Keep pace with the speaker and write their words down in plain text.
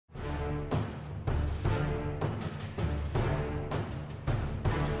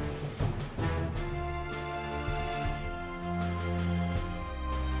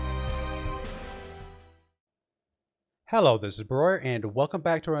Hello, this is Broyar, and welcome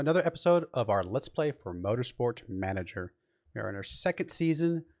back to another episode of our Let's Play for Motorsport Manager. We are in our second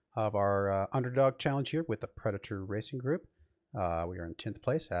season of our Underdog challenge here with the Predator Racing Group. We are in 10th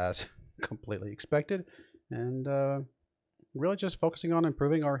place, as completely expected, and really just focusing on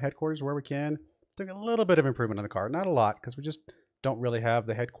improving our headquarters where we can. Doing a little bit of improvement on the car, not a lot, because we just don't really have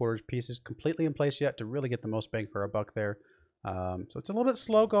the headquarters pieces completely in place yet to really get the most bang for our buck there. So it's a little bit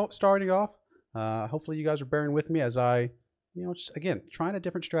slow starting off. Hopefully you guys are bearing with me as I, just again, trying a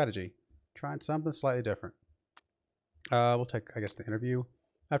different strategy, trying something slightly different. We'll take, I guess, the interview.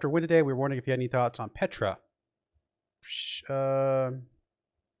 After win today, we were wondering if you had any thoughts on Petra. Sure,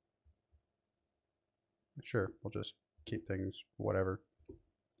 we'll just keep things whatever.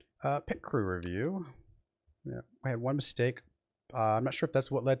 Pit crew review. Yeah, I had one mistake. I'm not sure if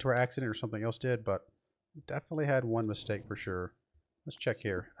that's what led to our accident or something else did, but definitely had one mistake for sure. Let's check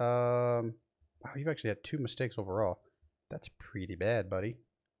here. Wow, you've actually had 2 mistakes overall. That's pretty bad, buddy.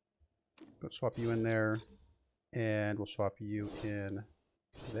 Let's swap you in there, and we'll swap you in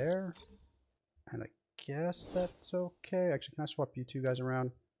there. And I guess that's okay. Actually, can I swap you 2 guys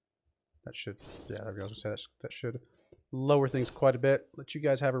around? That should, yeah, there we go. That should lower things quite a bit. Let you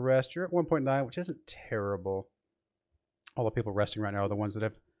guys have a rest. You're at 1.9, which isn't terrible. All the people resting right now are the ones that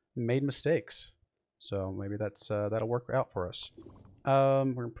have made mistakes. So maybe that's that'll work out for us.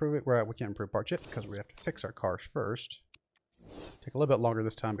 We're improving. We can't improve parts yet because we have to fix our cars first. Take a little bit longer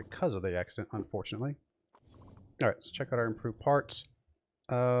this time because of the accident, unfortunately. All right, let's check out our improved parts.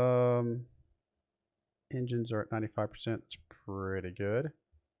 Engines are at 95%. That's pretty good.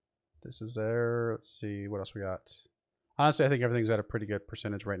 This is there. Let's see what else we got. Honestly, I think everything's at a pretty good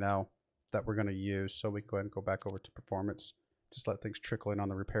percentage right now that we're going to use. So we can go ahead and go back over to performance. Just let things trickle in on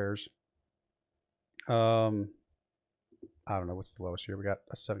the repairs. I don't know what's the lowest here. We got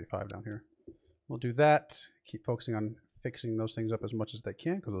a 75 down here. We'll do that. Keep focusing on fixing those things up as much as they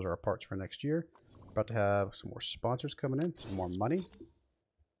can because those are our parts for next year. About to have some more sponsors coming in, some more money.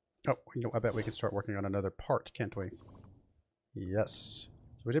 Oh, I bet we can start working on another part, can't we? Yes.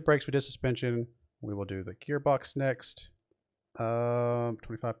 So we did brakes, we did suspension. We will do the gearbox next.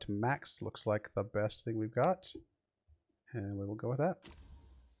 25 to max looks like the best thing we've got. And we will go with that.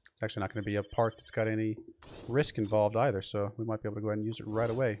 It's actually not going to be a part that's got any risk involved either, so we might be able to go ahead and use it right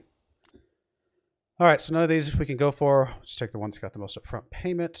away. All right, so none of these we can go for. Let's take the one that's got the most upfront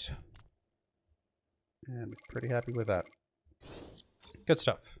payment. And pretty happy with that. Good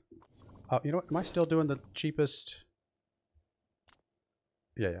stuff. You know what? Am I still doing the cheapest?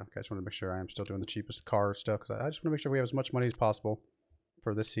 Yeah. Okay, I just want to make sure I am still doing the cheapest car stuff because I just want to make sure we have as much money as possible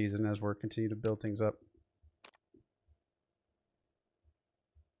for this season as we're continuing to build things up.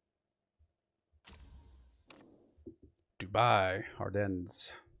 Dubai,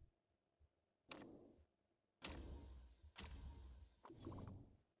 Ardennes.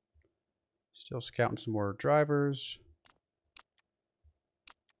 Still scouting some more drivers.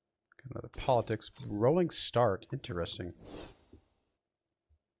 Got another politics. Rolling start. Interesting.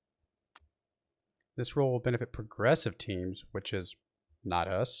 This role will benefit progressive teams, which is not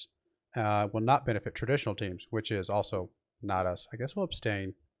us. Will not benefit traditional teams, which is also not us. I guess we'll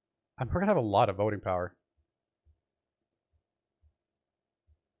abstain. We're going to have a lot of voting power.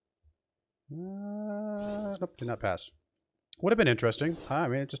 Nope, did not pass. Would have been interesting. I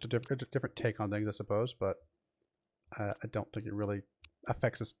mean, just a different take on things, I suppose, but I don't think it really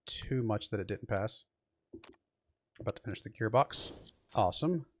affects us too much that it didn't pass. About to finish the gearbox.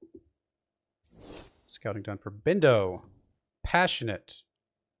 Awesome. Scouting done for Bindo. Passionate,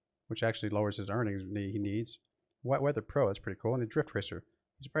 which actually lowers his earnings he needs. Wet Weather Pro, that's pretty cool. And a Drift Racer.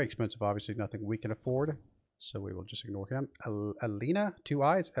 He's very expensive, obviously, nothing we can afford. So we will just ignore him. Alina, 2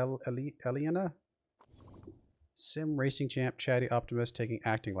 eyes. Eliana. Sim Racing Champ, Chatty Optimist, taking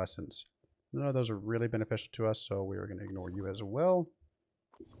acting lessons. None of those are really beneficial to us, so we are going to ignore you as well.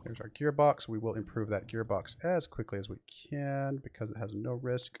 There's our gearbox. We will improve that gearbox as quickly as we can because it has no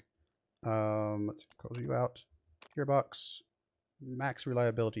risk. Let's close you out. Gearbox. Max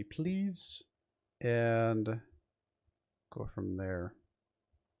reliability, please. And go from there.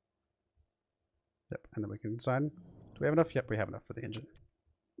 Yep, and then we can design. Do we have enough? Yep, we have enough for the engine.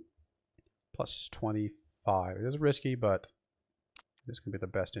 Plus 25. It is risky, but this can be the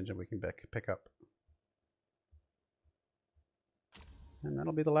best engine we can pick up. And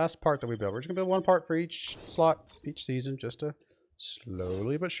that'll be the last part that we build. We're just going to build 1 part for each slot, each season, just to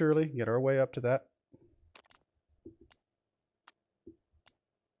slowly but surely get our way up to that.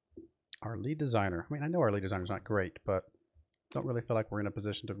 Our lead designer. I mean, I know our lead designer is not great, but don't really feel like we're in a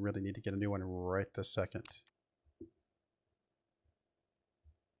position to really need to get a new one right this second.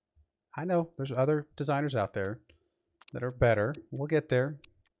 I know there's other designers out there. that are better. We'll get there.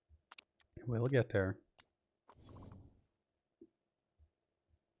 We'll get there.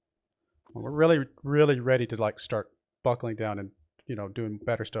 When we're really, really ready to like start buckling down and, you know, doing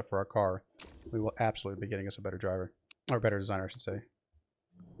better stuff for our car, we will absolutely be getting us a better driver. Or better designer, I should say.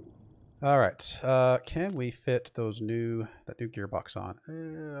 All right. Can we fit that new gearbox on?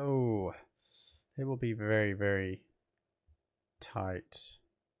 Oh, it will be very, very tight.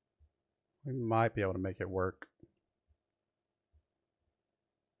 We might be able to make it work.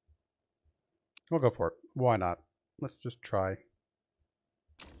 We'll go for it. Why not? Let's just try.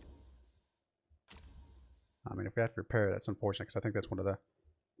 I mean, if we have to repair it, that's unfortunate because I think that's one of the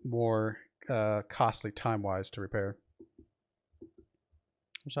more costly time-wise to repair.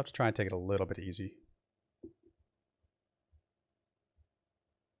 We'll just have to try and take it a little bit easy.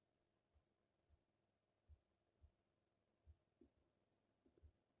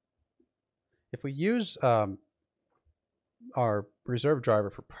 If we use our reserve driver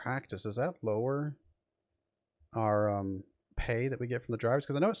for practice, does that lower our pay that we get from the drivers?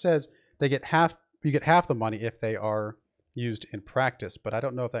 Because I know it says they get half. You get half the money if they are used in practice, but I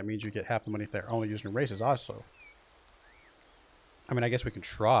don't know if that means you get half the money if they're only used in races also. I mean, I guess we can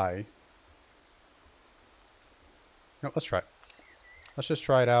try. No, let's try it. Let's just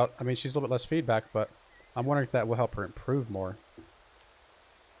try it out. I mean, she's a little bit less feedback, but I'm wondering if that will help her improve more.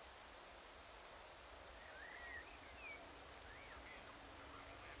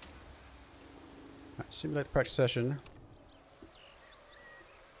 All right, simulate the practice session.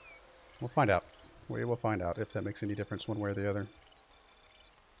 We'll find out. We will find out if that makes any difference one way or the other.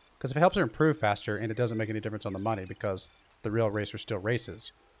 Because if it helps her improve faster and it doesn't make any difference on the money because the real racer still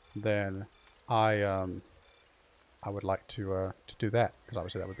races, then I would like to do that because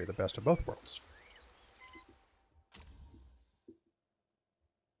obviously that would be the best of both worlds.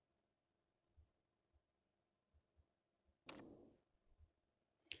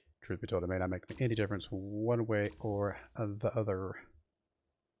 Truth be told, it may not make any difference one way or the other.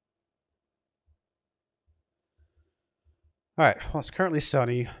 All right, well, it's currently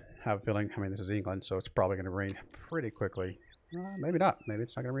sunny. I have a feeling, I mean, this is England, so it's probably going to rain pretty quickly. Maybe not. Maybe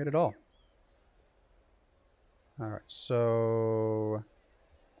it's not going to rain at all. All right, so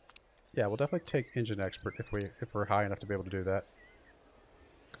yeah, we'll definitely take engine expert if we're high enough to be able to do that,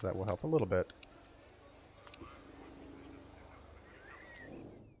 because that will help a little bit.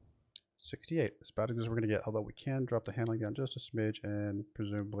 68. That's about as good as we're going to get, although we can drop the handling down just a smidge and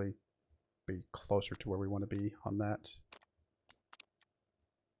presumably be closer to where we want to be on that.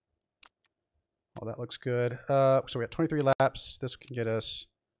 Oh, that looks good. So we got 23 laps. This can get us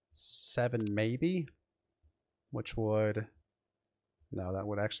 7 maybe, which would... No, that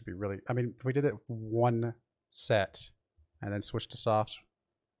would actually be really... I mean, if we did it one set and then switched to softs,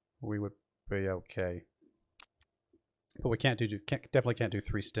 we would be okay. But we definitely can't do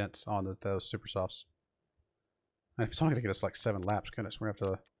 3 stints on those super softs. And if it's only going to get us like 7 laps, goodness, we're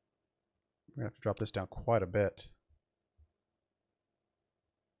going to have to drop this down quite a bit.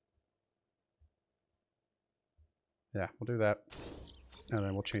 Yeah, we'll do that. And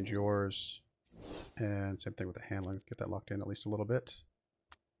then we'll change yours. And same thing with the handling. Get that locked in at least a little bit.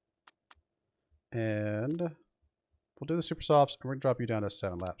 And we'll do the super softs and we're going to drop you down to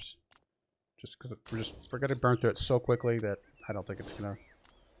 7 laps. Just because we're going to burn through it so quickly that I don't think it's going to...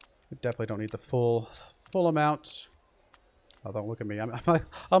 We definitely don't need the full amount. Although, look at me.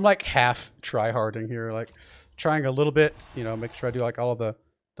 I'm like half try-harding here. Like, trying a little bit, you know, make sure I do like all of the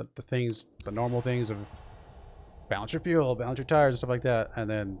things, the normal things of balance your fuel, balance your tires, and stuff like that. And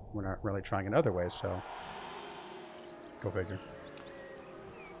then we're not really trying in other ways, so go figure.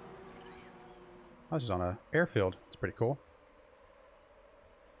 I was just on an airfield. It's pretty cool.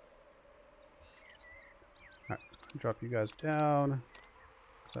 All right, drop you guys down.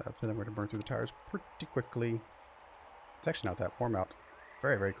 So then we're going to burn through the tires pretty quickly. It's actually not that warm out.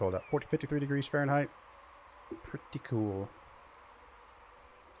 Very, very cold out. 53 degrees Fahrenheit. Pretty cool.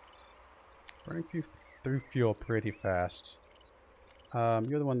 Burning through fuel pretty fast.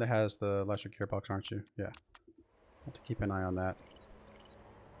 You're the one that has the lesser gearbox, aren't you? Yeah. I'll have to keep an eye on that.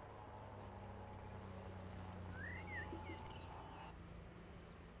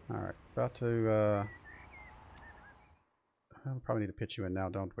 Alright, about to... we'll probably need to pitch you in now,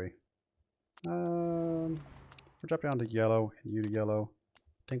 don't we? We'll drop down to yellow and you to yellow.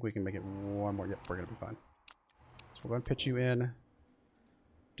 I think we can make it one more. Yep, we're going to be fine. So we're going to pitch you in.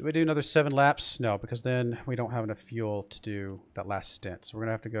 Do we do another 7 laps? No, because then we don't have enough fuel to do that last stint. So we're going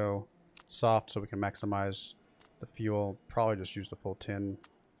to have to go soft so we can maximize the fuel. Probably just use the full 10.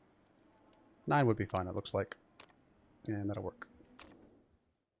 9 would be fine, it looks like. And that'll work.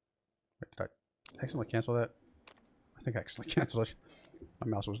 Wait, did I accidentally cancel that? I I think I accidentally canceled it. My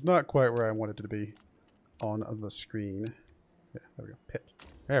mouse was not quite where I wanted it to be on the screen. Yeah, there we go. Pit.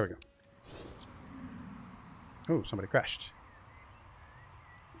 There we go. Oh, somebody crashed.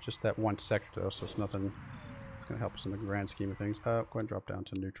 Just that one sector, though, so it's nothing. It's going to help us in the grand scheme of things. Go ahead and drop down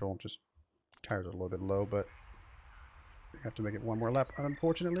to neutral. Just tires are a little bit low, but we have to make it one more lap,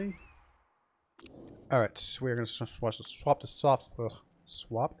 unfortunately. All right, so we're going to swap to softs.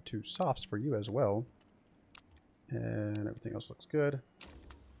 Swap to softs for you as well, and everything else looks good.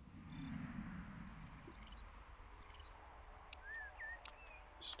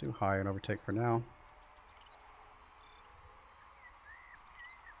 Just do high and overtake for now.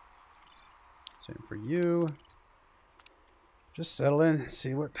 Same for you. Just settle in,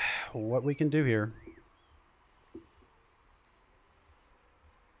 see what we can do here.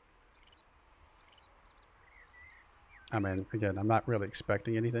 I mean, again, I'm not really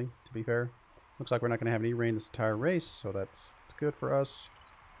expecting anything, to be fair. Looks like we're not going to have any rain this entire race, so that's good for us.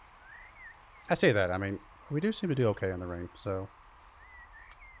 I say that, I mean, we do seem to do okay in the rain, so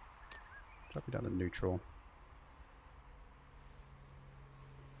drop you down to neutral.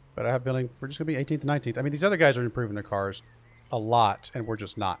 But I have a feeling we're just going to be 18th and 19th. I mean, these other guys are improving their cars a lot, and we're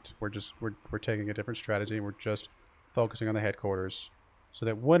just not. We're taking a different strategy, and we're just focusing on the headquarters so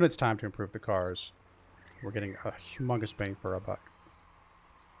that when it's time to improve the cars, we're getting a humongous bang for our buck.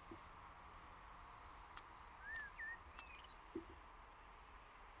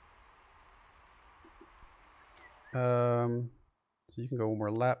 So you can go one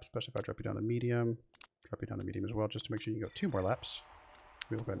more lap, especially if I drop you down to medium. Drop you down to medium as well, just to make sure you can go 2 more laps.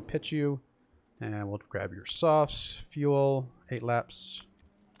 We'll go ahead and pitch you, and we'll grab your softs, fuel, 8 laps.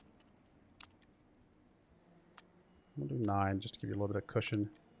 We'll do 9 just to give you a little bit of cushion.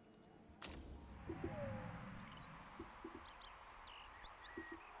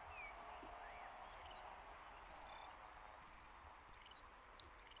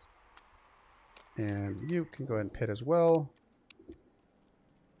 And you can go ahead and pit as well.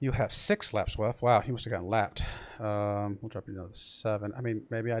 You have 6 laps left. Wow, he must have gotten lapped. We'll drop you down to 7. I mean,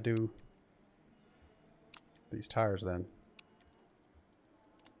 maybe I do these tires then.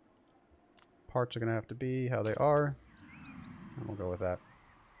 Parts are going to have to be how they are. And we'll go with that.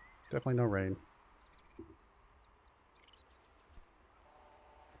 Definitely no rain.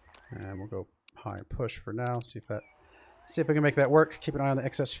 And we'll go high and push for now. See if we can make that work. Keep an eye on the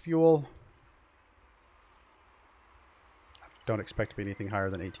excess fuel. Don't expect to be anything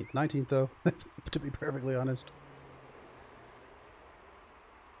higher than 18th, 19th though, to be perfectly honest.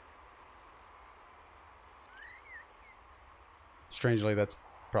 Strangely, that's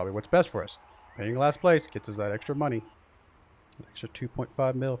probably what's best for us. Being last place gets us that extra money. An extra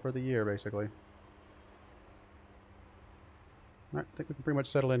 2.5 mil for the year, basically. Alright, I think we can pretty much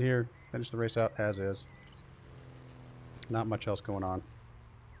settle in here, finish the race out as is. Not much else going on.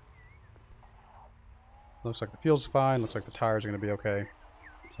 Looks like the fuel's fine. Looks like the tires are going to be okay.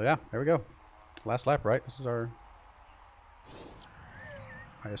 So yeah, there we go. Last lap, right? This is our...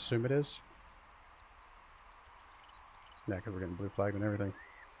 I assume it is. Yeah, because we're getting blue flagged and everything.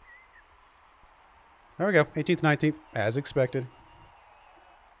 There we go. 18th, 19th, as expected.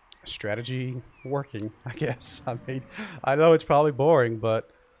 Strategy working, I guess. I mean, I know it's probably boring,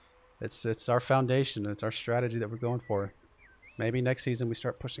 but it's our foundation. It's our strategy that we're going for. Maybe next season we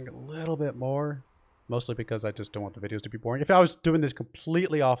start pushing a little bit more. Mostly because I just don't want the videos to be boring. If I was doing this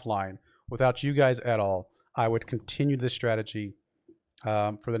completely offline, without you guys at all, I would continue this strategy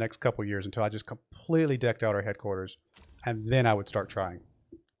for the next couple years until I just completely decked out our headquarters. And then I would start trying.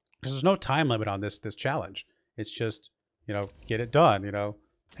 Because there's no time limit on this challenge. It's just, you know, get it done, you know.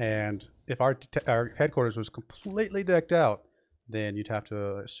 And if our headquarters was completely decked out, then you'd have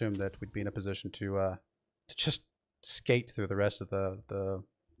to assume that we'd be in a position to just skate through the rest of the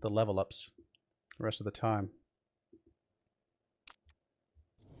level ups. The rest of the time.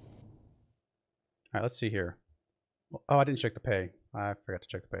 All right, let's see here. Oh, I didn't check the pay. I forgot to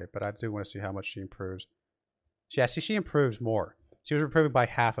check the pay, but I do want to see how much she improves. Yeah, see, she improves more. She was improving by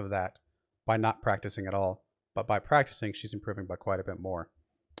half of that by not practicing at all, but by practicing, she's improving by quite a bit more.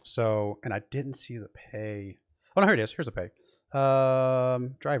 So, and I didn't see the pay. Oh no, here it is. Here's the pay.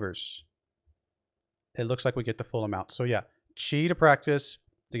 Drivers. It looks like we get the full amount. So yeah, she to practice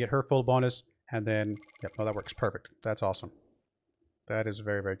to get her full bonus. And then, yep, no, that works perfect. That's awesome. That is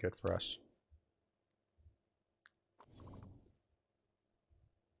very, very good for us.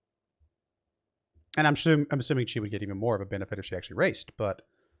 And I'm assuming she would get even more of a benefit if she actually raced, but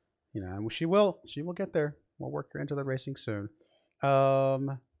you know, she will get there. We'll work her into the racing soon.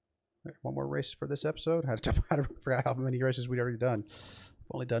 One more race for this episode. I forgot how many races we'd already done.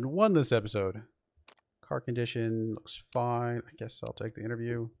 We've only done 1 this episode. Car condition looks fine. I guess I'll take the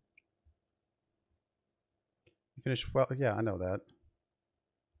interview. You finished well. Yeah, I know that.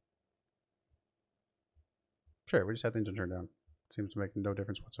 Sure, we just had the engine turned down. Seems to make no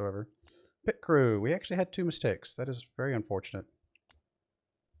difference whatsoever. Pit crew. We actually had 2 mistakes. That is very unfortunate.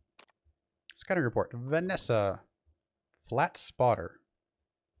 Scouting report. Vanessa. Flat spotter.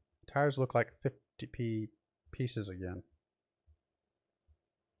 Tires look like 50p pieces again.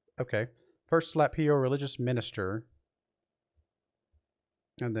 Okay. First slap PO religious minister.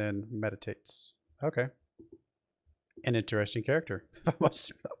 And then meditates. Okay. An interesting character. I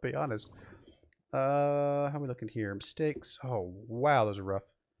must be honest. How are we looking here? Mistakes. Oh, wow, those are rough.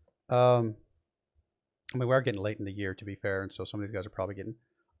 I mean, we're getting late in the year, to be fair, and so some of these guys are probably getting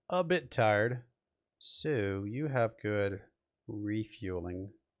a bit tired. So you have good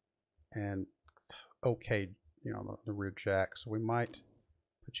refueling and okay, you know, the rear jack. So we might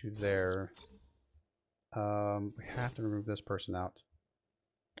put you there. We have to remove this person out.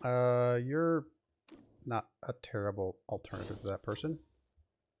 You're not a terrible alternative to that person.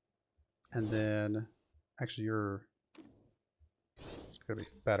 And then, actually, you're going to be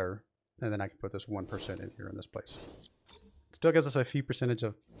better. And then I can put this 1% in here in this place. Still gives us a few percentage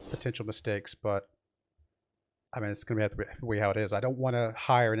of potential mistakes, but I mean, it's going to have to be how it is. I don't want to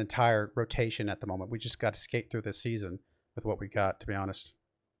hire an entire rotation at the moment. We just got to skate through this season with what we got, to be honest.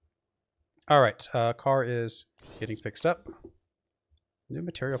 All right, car is getting fixed up. New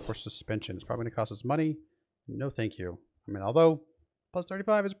material for suspension. It's probably going to cost us money. No, thank you. I mean, although plus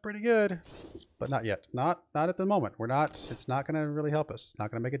 35 is pretty good, but not yet. Not at the moment. We're not. It's not going to really help us. It's not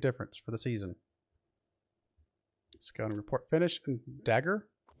going to make a difference for the season. Scouting report finished. And Dagger.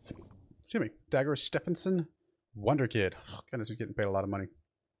 Excuse me. Dagger Stephenson. Wonder Kid. Oh, goodness, he's getting paid a lot of money.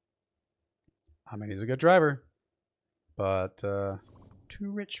 I mean, he's a good driver, but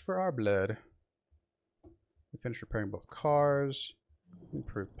too rich for our blood. We finished repairing both cars.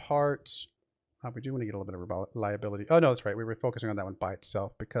 Improve parts. We do want to get a little bit of reliability. Oh, no, that's right. We were focusing on that one by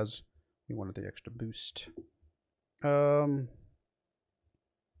itself because we wanted the extra boost. I mean,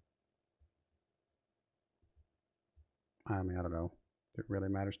 I don't know. It really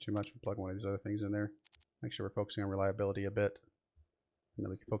matters too much. We'll plug one of these other things in there. Make sure we're focusing on reliability a bit. And then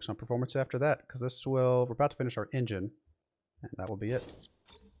we can focus on performance after that, because we're about to finish our engine. And that will be it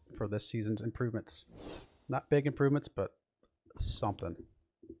for this season's improvements. Not big improvements, but something.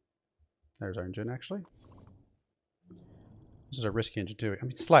 There's our engine, actually. This is a risky engine, too. I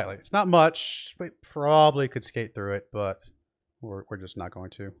mean, slightly. It's not much. We probably could skate through it, but we're just not going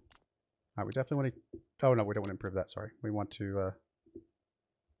to. All right, we definitely want to... Oh, no, we don't want to improve that, sorry. We want to...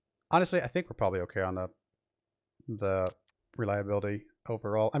 Honestly, I think we're probably okay on the reliability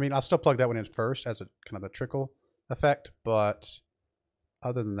overall. I mean, I'll still plug that one in first as a kind of a trickle effect, but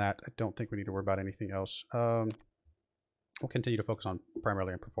other than that, I don't think we need to worry about anything else. We'll continue to focus on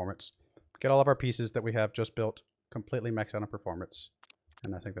primarily on performance. Get all of our pieces that we have just built completely maxed out on performance,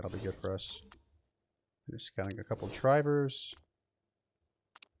 and I think that'll be good for us. Just counting a couple of drivers.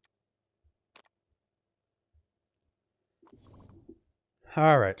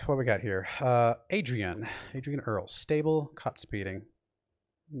 All right, what we got here? Adrian Earl, stable, caught speeding.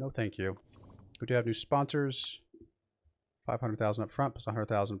 No, thank you. We do have new sponsors. 500,000 up front plus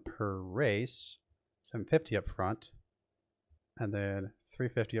 100,000 per race. 750 up front, and then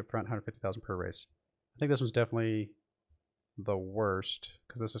 350 up front, 150,000 per race. I think this one's definitely the worst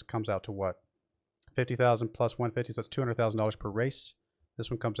because this comes out to what? 50,000 plus 150, so that's $200,000 per race.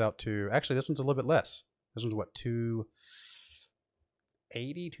 This one comes out to actually this one's a little bit less. This one's what,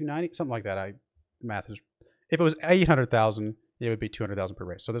 280, 290, something like that. Math is, if it was 800,000, it would be 200,000 per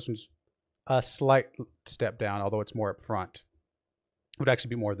race. So this one's a slight step down, although it's more up front. It would actually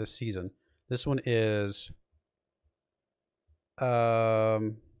be more this season. This one is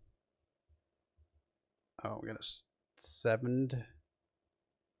oh, we got a 7.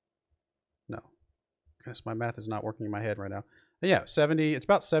 No, guess my math is not working in my head right now. But yeah, 70. It's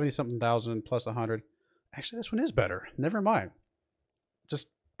about 70 something thousand plus 100. Actually, this one is better. Never mind. Just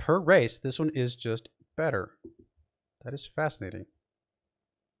per race, this one is just better. That is fascinating.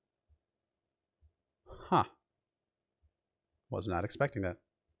 Huh. Was not expecting that.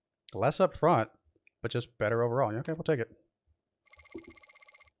 Less up front, but just better overall. Okay, we'll take it.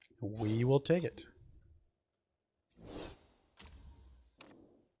 We will take it.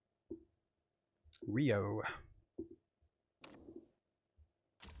 Rio.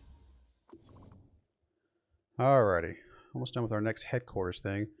 Alrighty. Almost done with our next headquarters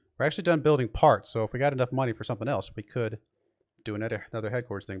thing. We're actually done building parts, so if we got enough money for something else, we could do another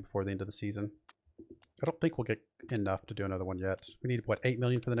headquarters thing before the end of the season. I don't think we'll get enough to do another one yet. We need, what, 8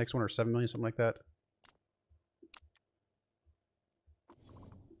 million for the next one, or 7 million, something like that?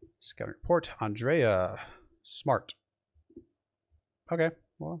 Scouting report. Andrea. Smart. Okay.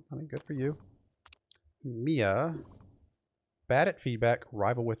 Well, I mean, good for you. Mia. Bad at feedback.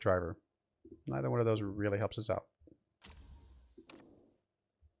 Rival with driver. Neither one of those really helps us out.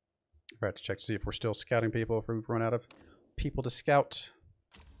 We're have to check to see if we're still scouting people, if we've run out of people to scout.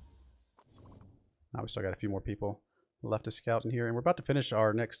 Now we still got a few more people left to scout in here, and we're about to finish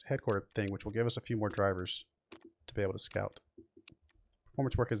our next headquarter thing, which will give us a few more drivers to be able to scout.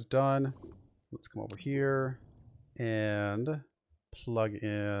 Performance work is done. Let's come over here and plug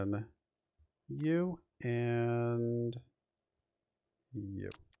in you and you.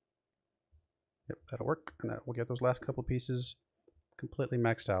 Yep, that'll work, and that will get those last couple pieces completely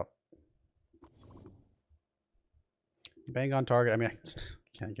maxed out. Bang on target. I mean,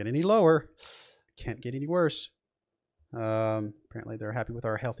 I can't get any lower. Can't get any worse. Apparently they're happy with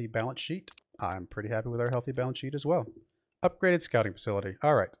our healthy balance sheet. I'm pretty happy with our healthy balance sheet as well. Upgraded scouting facility.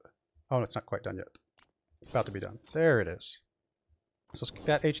 All right. Oh, no, it's not quite done yet. About to be done. There it is. So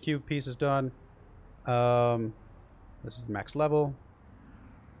that HQ piece is done. This is max level.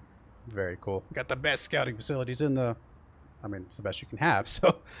 Very cool. We got the best scouting facilities in the... I mean, it's the best you can have.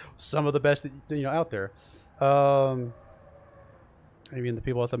 So some of the best that, you know, out there. Even the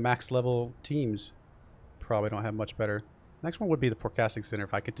people at the max level teams probably don't have much better. Next one would be the forecasting center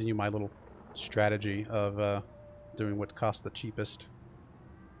if I continue my little strategy of doing what costs the cheapest.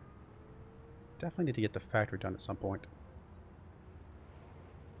 Definitely need to get the factory done at some point.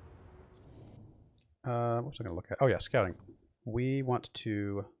 What was I going to look at? Oh yeah, scouting. We want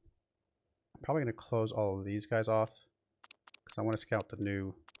to... I'm probably going to close all of these guys off because I want to scout the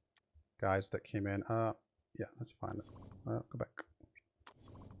new guys that came in. Yeah, that's fine. Go back.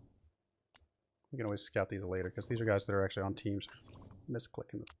 We can always scout these later because these are guys that are actually on teams.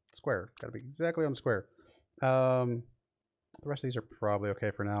 Misclicking the square. Got to be exactly on the square. The rest of these are probably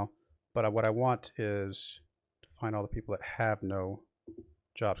okay for now. But what I want is to find all the people that have no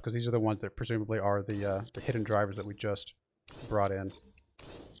jobs because these are the ones that presumably are the hidden drivers that we just brought in.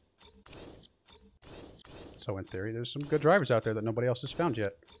 So in theory, there's some good drivers out there that nobody else has found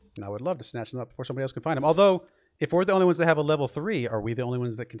yet. And I would love to snatch them up before somebody else can find them. Although, if we're the only ones that have a level 3, are we the only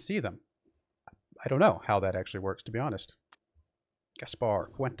ones that can see them? I don't know how that actually works, to be honest. Gaspar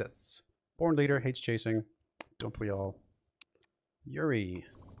Fuentes. Born leader, hates chasing. Don't we all? Yuri.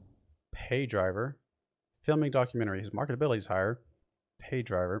 Pay driver. Filming documentary. His marketability is higher. Pay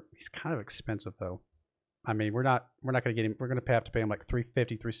driver. He's kind of expensive, though. I mean, we're not going to get him. We're going to have to pay him like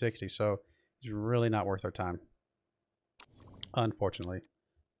 $350, $360. So he's really not worth our time. Unfortunately.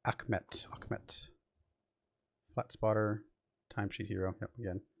 Ahmet. Flat spotter. Timesheet hero. Yep,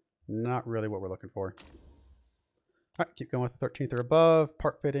 again. Not really what we're looking for. All right, keep going with the 13th or above.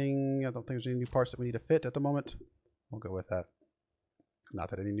 Part fitting. I don't think there's any new parts that we need to fit at the moment. We'll go with that. Not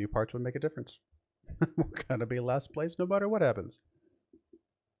that any new parts would make a difference. We're going to be last place no matter what happens.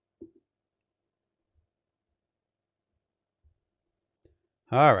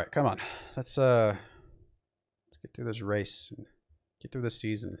 All right, come on. Let's get through this race and get through this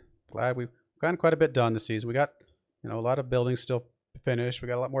season. Glad we've gotten quite a bit done this season. We got, you know, a lot of buildings still finished. We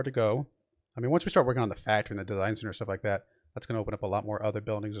got a lot more to go. I mean, once we start working on the factory and the design center, stuff like that, that's going to open up a lot more other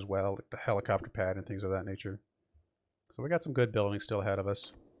buildings as well, like the helicopter pad and things of that nature. So we got some good buildings still ahead of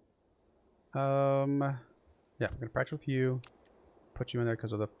us. Yeah, we're going to practice with you. Put you in there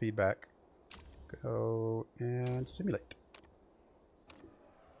because of the feedback. Go and simulate.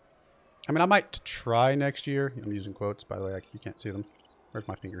 I mean, I might try next year. I'm using quotes, by the way. You can't see them. Where's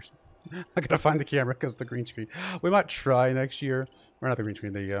my fingers? I gotta find the camera because of the green screen. We might try next year. Or not the green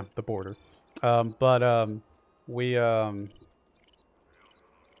screen, the border. We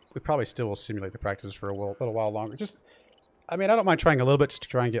probably still will simulate the practices for a little while longer. Just, I mean, I don't mind trying a little bit just to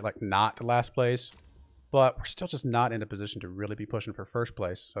try and get like not the last place, but we're still just not in a position to really be pushing for first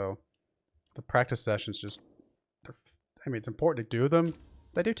place. So the practice sessions just, I mean, it's important to do them.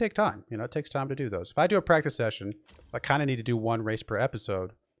 They do take time. You know, it takes time to do those. If I do a practice session, I kind of need to do one race per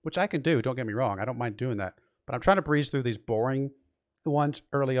episode, which I can do. Don't get me wrong. I don't mind doing that. But I'm trying to breeze through these boring ones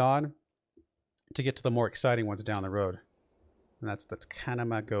early on to get to the more exciting ones down the road. And that's kind of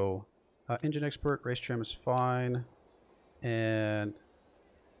my goal. Engine expert, race trim is fine. And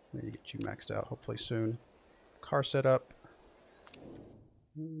maybe get you maxed out hopefully soon. Car setup,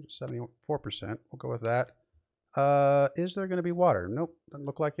 74%. We'll go with that. Is there going to be water? Nope, doesn't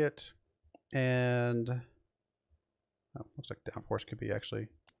look like it. And oh, looks like downforce could be actually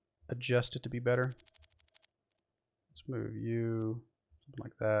adjusted to be better. Let's move you, something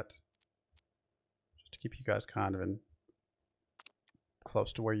like that, just to keep you guys kind of in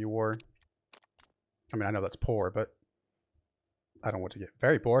close to where you were. I mean, I know that's poor, but I don't want to get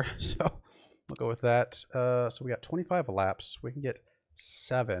very poor, so we'll go with that. So we got 25 laps. We can get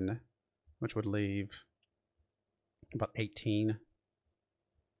 7, which would leave about 18.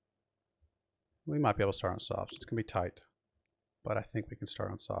 We might be able to start on softs. It's going to be tight, but I think we can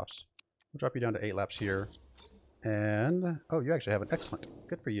start on softs. We'll drop you down to 8 laps here. And, oh, you actually have an excellent.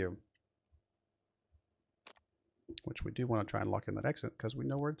 Good for you. Which we do want to try and lock in that excellent because we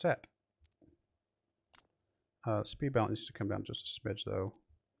know where it's at. Speed balance needs to come down just a smidge, though.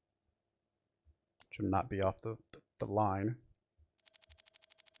 Should not be off the line.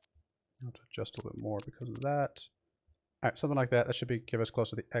 I'll have to adjust a little bit more because of that. All right, something like that. That should give us close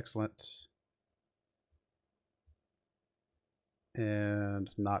to the excellent. And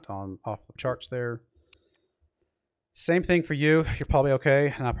not off the charts there. Same thing for you. You're probably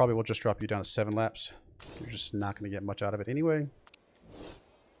okay. And I probably will just drop you down to 7 laps. You're just not going to get much out of it anyway.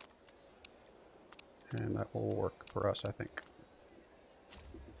 And that will work for us, I think.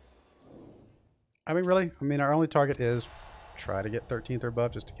 I mean, really? I mean, our only target is try to get 13th or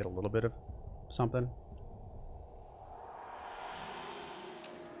above just to get a little bit of something.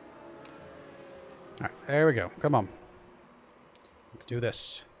 All right, there we go. Come on. Let's do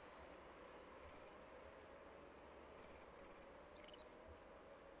this.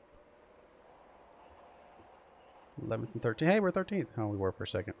 '11th and 13th. Hey, we're 13th. Oh, we were for a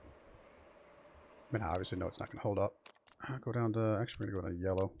second. I mean, I obviously know it's not going to hold up. I'll go down to, actually, we're going to go to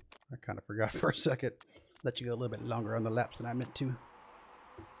yellow. I kind of forgot for a second. Let you go a little bit longer on the laps than I meant to.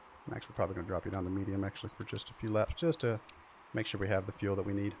 I'm actually probably going to drop you down to medium, actually, for just a few laps, just to make sure we have the fuel that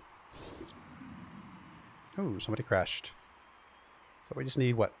we need. Oh, somebody crashed. So we just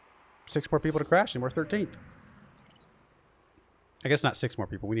need, what, 6 more people to crash, and we're 13th. I guess not 6 more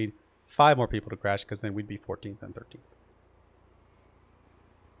people. We need 5 more people to crash, because then we'd be 14th and 13th.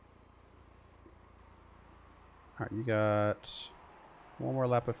 Alright, you got 1 more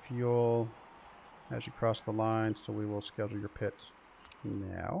lap of fuel as you cross the line, so we will schedule your pit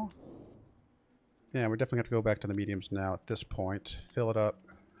now. Yeah, we're definitely going to go back to the mediums now at this point. Fill it up.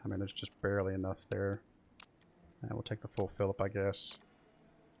 I mean, there's just barely enough there. And we'll take the full fill up, I guess.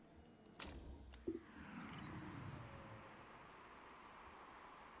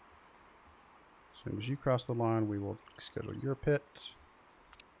 As soon as you cross the line, we will schedule your pit.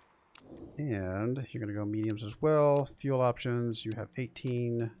 And you're going to go mediums as well. Fuel options, you have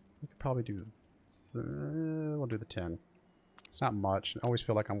 18. We could probably do, we'll do the 10. It's not much. I always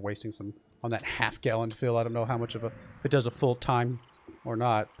feel like I'm wasting some on that half-gallon fill. I don't know how much of a, if it does a full time or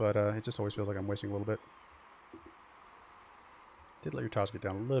not, but it just always feels like I'm wasting a little bit. Did let your tires get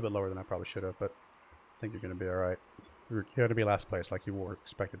down a little bit lower than I probably should have, but I think you're going to be all right. You're going to be last place like you were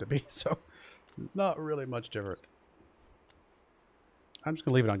expected to be, so not really much different. I'm just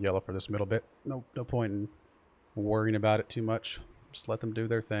going to leave it on yellow for this middle bit. No point in worrying about it too much. Just let them do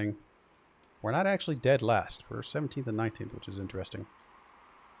their thing. We're not actually dead last. We're 17th and 19th, which is interesting.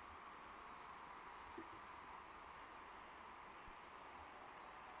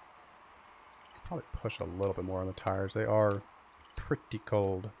 Probably push a little bit more on the tires. They are pretty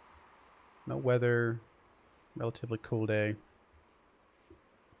cold. No weather. Relatively cool day.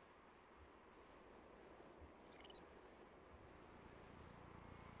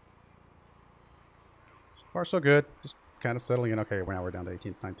 So far, so good. Just kind of settling in. Okay, now we're down to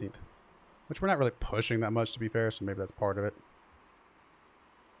 18th, 19th. Which we're not really pushing that much, to be fair, so maybe that's part of it.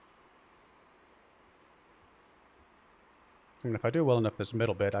 And if I do well enough this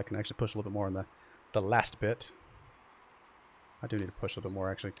middle bit, I can actually push a little bit more on the last bit. I do need to push a little bit more,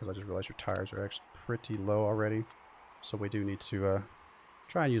 actually, because I just realized your tires are actually pretty low already. So we do need to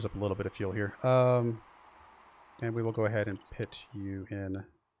try and use up a little bit of fuel here. And we will go ahead and pit you in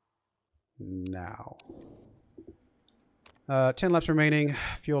now. 10 laps remaining.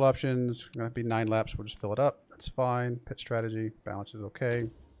 Fuel options, going to be 9 laps. We'll just fill it up. That's fine. Pit strategy. Balance is okay.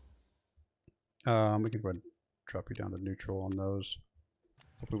 We can go ahead and drop you down to neutral on those.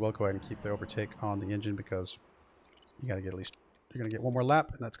 But we will go ahead and keep the overtake on the engine because you got to get at least, you're going to get 1 more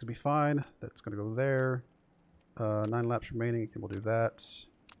lap, and that's going to be fine. That's going to go there. 9 laps remaining, and we'll do that.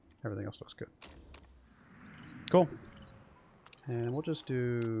 Everything else looks good. Cool. And we'll just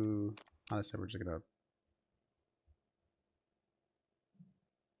do, honestly, we're just going to,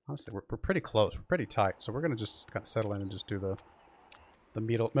 honestly, we're pretty close. We're pretty tight, so we're going to just kind of settle in and just do the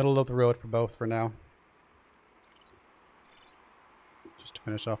middle of the road for both for now. Just to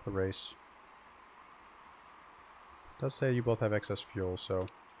finish off the race. It does say you both have excess fuel, so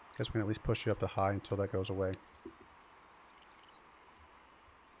I guess we can at least push you up to high until that goes away.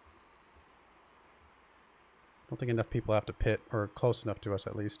 I don't think enough people have to pit, or close enough to us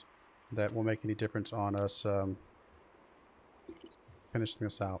at least, that will make any difference on us finishing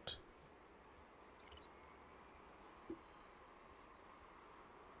this out.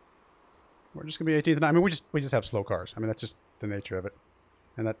 We're just gonna be 18th. I mean, we just have slow cars. I mean, that's just the nature of it,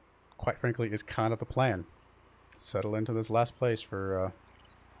 and that, quite frankly, is kind of the plan. Settle into this last place for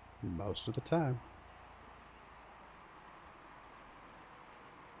most of the time.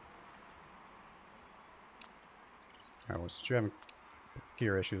 All right, well, since you're having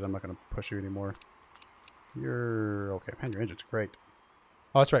gear issues, I'm not going to push you anymore. You're okay. Man, your engine's great.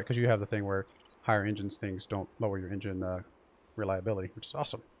 Oh, that's right, because you have the thing where higher engines things don't lower your engine reliability, which is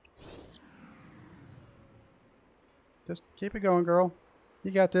awesome. Just keep it going, girl.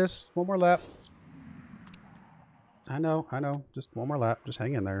 You got this. One more lap. I know. Just one more lap. Just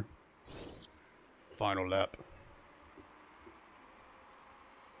hang in there. Final lap.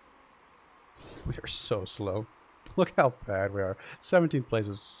 We are so slow. Look how bad we are. 17th place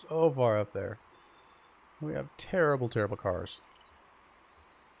is so far up there. We have terrible, terrible cars.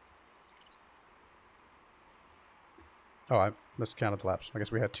 Oh, I miscounted the laps. I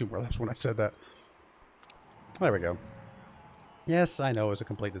guess we had 2 more laps when I said that. There we go. Yes, I know it was a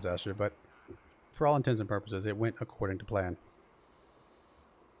complete disaster, but for all intents and purposes, it went according to plan.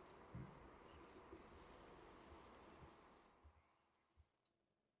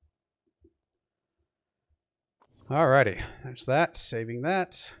 Alrighty, there's that. Saving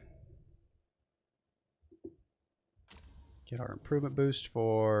that. Get our improvement boost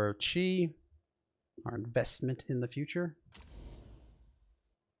for Chi. Our investment in the future.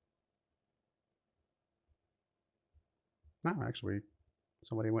 No, actually,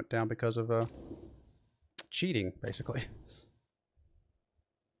 somebody went down because of cheating, basically.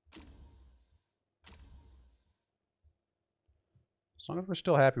 As long as we're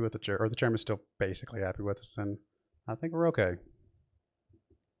still happy with the chair, or the chairman's still basically happy with us, then I think we're okay.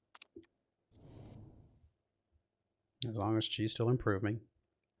 As long as Chi's still improving,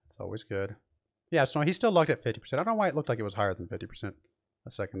 it's always good. Yeah, so he's still locked at 50%. I don't know why it looked like it was higher than 50%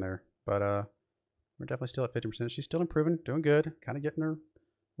 a second there, but we're definitely still at 50%. She's still improving, doing good, kind of getting her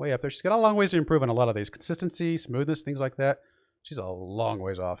way up there. She's got a long ways to improve on a lot of these. Consistency, smoothness, things like that. She's a long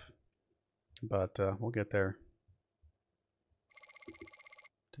ways off, but we'll get there.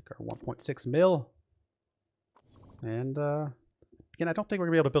 Take our 1.6 mil. And again, I don't think we're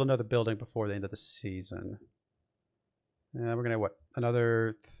going to be able to build another building before the end of the season. We're going to, what,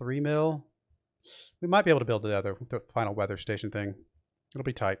 another 3 mil? We might be able to build the final weather station thing. It'll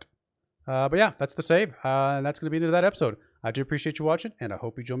be tight. But yeah, that's the save. And that's going to be the end of that episode. I do appreciate you watching, and I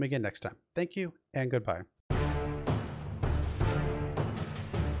hope you join me again next time. Thank you, and goodbye.